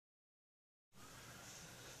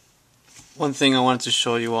One thing I wanted to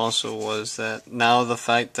show you also was that now the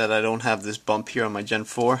fact that I don't have this bump here on my Gen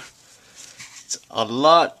 4, it's a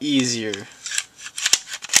lot easier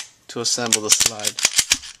to assemble the slide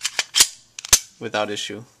without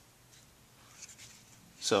issue.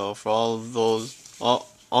 So for all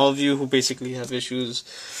of you who basically have issues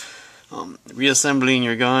reassembling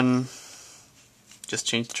your gun, just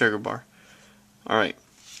change the trigger bar. Alright,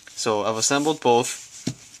 so I've assembled both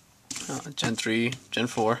Gen 3, Gen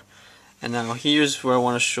 4, and now here's where I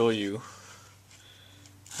want to show you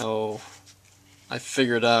how I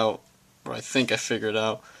figured out, or I think I figured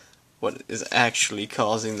out, what is actually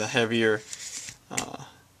causing the heavier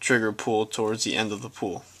trigger pull towards the end of the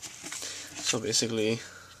pull. So basically,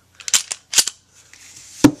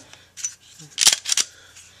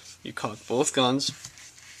 you cock both guns.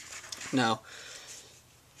 Now,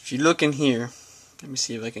 if you look in here, let me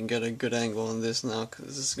see if I can get a good angle on this now, because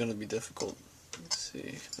this is going to be difficult. Let's see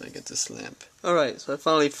if I get this lamp. Alright, so I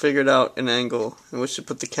finally figured out an angle in which to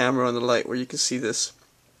put the camera on the light where you can see this.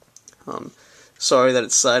 Sorry that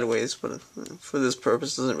it's sideways, but for this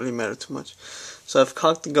purpose it doesn't really matter too much. So I've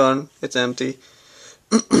cocked the gun, it's empty.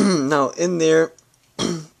 Now in there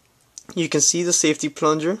you can see the safety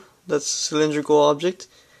plunger, that's a cylindrical object,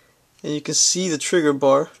 and you can see the trigger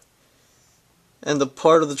bar and the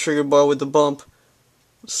part of the trigger bar with the bump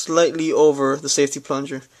slightly over the safety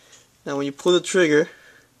plunger. Now when you pull the trigger,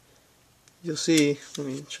 you'll see, let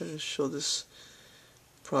me try to show this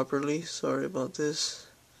properly, sorry about this.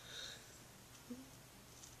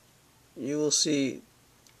 You will see,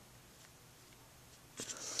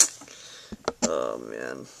 oh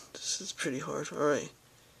man, this is pretty hard. Alright,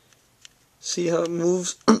 see how it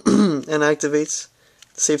moves and activates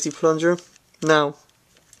the safety plunger? Now,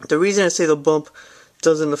 the reason I say the bump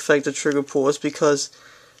doesn't affect the trigger pull is because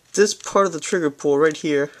this part of the trigger pull right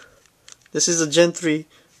here, this is a Gen 3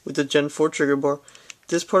 with the Gen 4 trigger bar,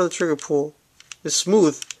 this part of the trigger pull is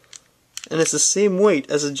smooth and it's the same weight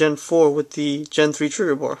as a Gen 4 with the Gen 3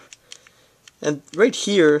 trigger bar. And right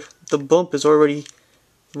here, the bump is already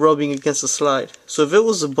rubbing against the slide. So if it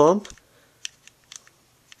was a bump,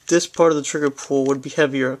 this part of the trigger pull would be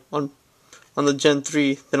heavier on the Gen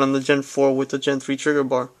 3 than on the Gen 4 with the Gen 3 trigger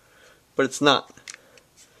bar. But it's not.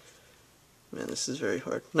 Man, this is very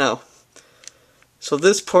hard. Now, so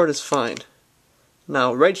this part is fine.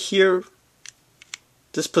 Now, right here,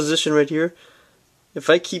 this position right here, if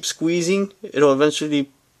I keep squeezing, it'll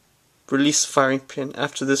eventually release the firing pin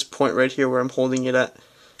after this point right here where I'm holding it at.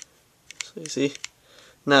 So you see?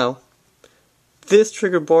 Now, this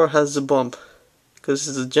trigger bar has the bump because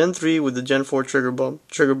this is a Gen 3 with the Gen 4 trigger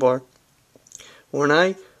bar. When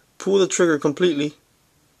I pull the trigger completely,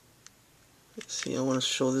 let's see, I want to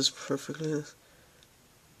show this perfectly.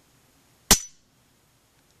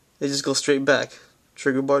 It just goes straight back.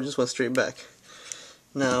 Trigger bar just went straight back.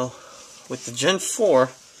 Now, with the Gen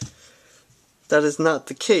 4, that is not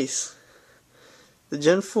the case. The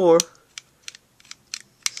Gen 4,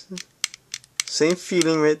 same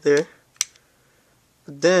feeling right there,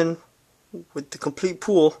 but then with the complete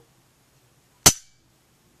pull,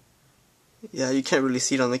 yeah, you can't really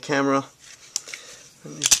see it on the camera.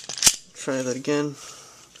 Let me try that again.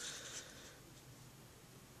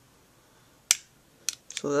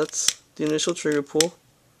 So that's the initial trigger pull,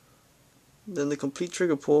 then the complete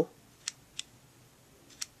trigger pull.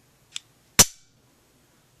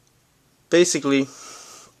 Basically,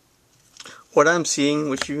 what I'm seeing,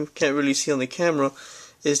 which you can't really see on the camera,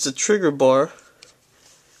 is the trigger bar,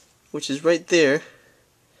 which is right there,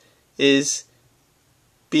 is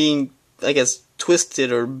being, I guess,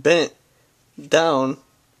 twisted or bent down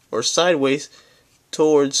or sideways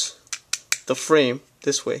towards the frame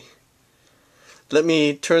this way. Let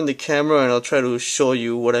me turn the camera and I'll try to show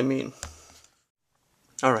you what I mean.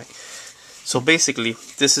 Alright, so basically,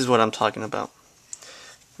 this is what I'm talking about.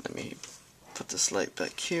 Let me put this light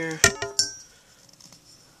back here.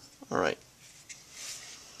 Alright.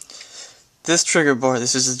 This trigger bar,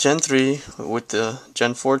 this is a Gen 3 with the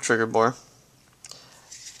Gen 4 trigger bar.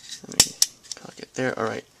 Let me cock it there.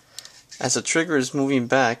 Alright. As the trigger is moving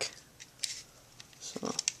back,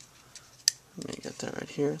 so let me get that right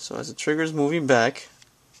here. So as the trigger is moving back,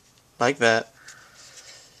 like that,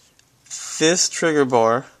 this trigger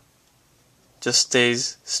bar just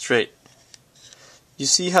stays straight. You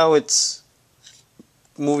see how it's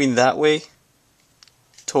moving that way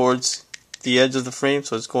towards the edge of the frame,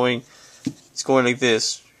 so it's going like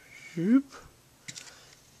this.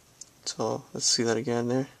 So let's see that again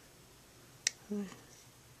there.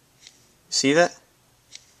 See that?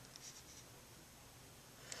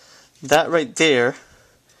 That right there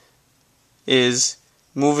is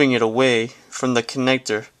moving it away from the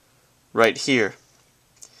connector right here.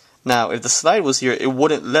 Now, if the slide was here, it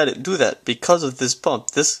wouldn't let it do that because of this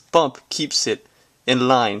bump. This bump keeps it in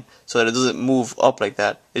line so that it doesn't move up like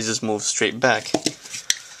that. It just moves straight back.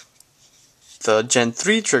 The Gen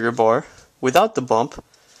 3 trigger bar, without the bump,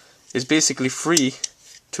 is basically free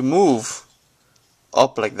to move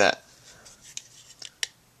up like that.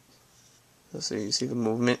 So you see the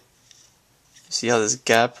movement. See how this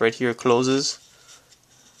gap right here closes?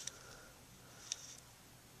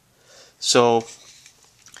 So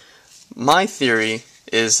my theory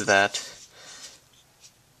is that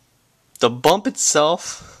the bump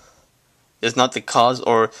itself is not the cause,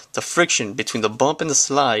 or the friction between the bump and the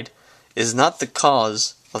slide is not the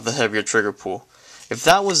cause of the heavier trigger pull. If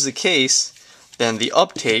that was the case, then the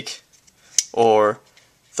uptake, or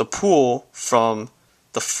the pull from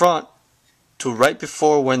the front to right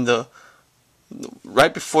before the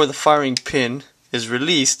firing pin is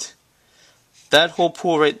released, that whole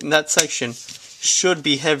pull right in that section should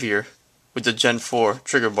be heavier with the Gen 4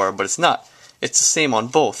 trigger bar, but it's not. It's the same on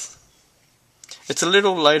both. It's a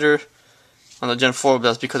little lighter on the Gen 4, but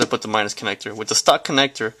that's because I put the minus connector. With the stock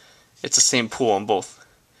connector, it's the same pull on both.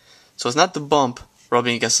 So it's not the bump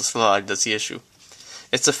rubbing against the slide that's the issue.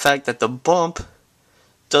 It's the fact that the bump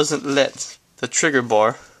doesn't let the trigger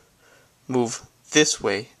bar move this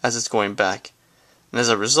way as it's going back. And as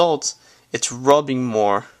a result, it's rubbing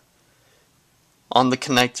more on the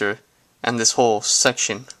connector and this whole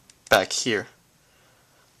section back here.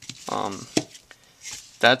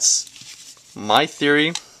 That's my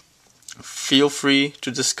theory. Feel free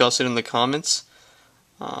to discuss it in the comments.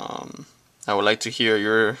 I would like to hear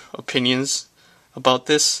your opinions about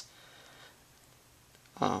this.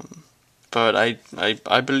 But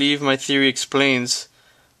I believe my theory explains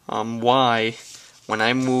why when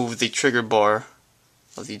I move the trigger bar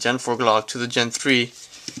of the Gen 4 Glock to the Gen 3,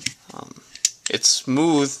 it's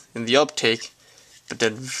smooth in the uptake, but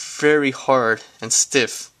then very hard and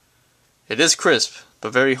stiff. It is crisp,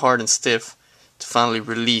 but very hard and stiff to finally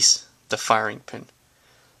release the firing pin.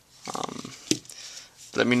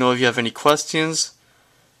 Let me know if you have any questions.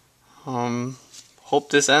 Hope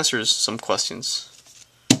this answers some questions.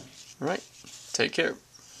 Alright, take care.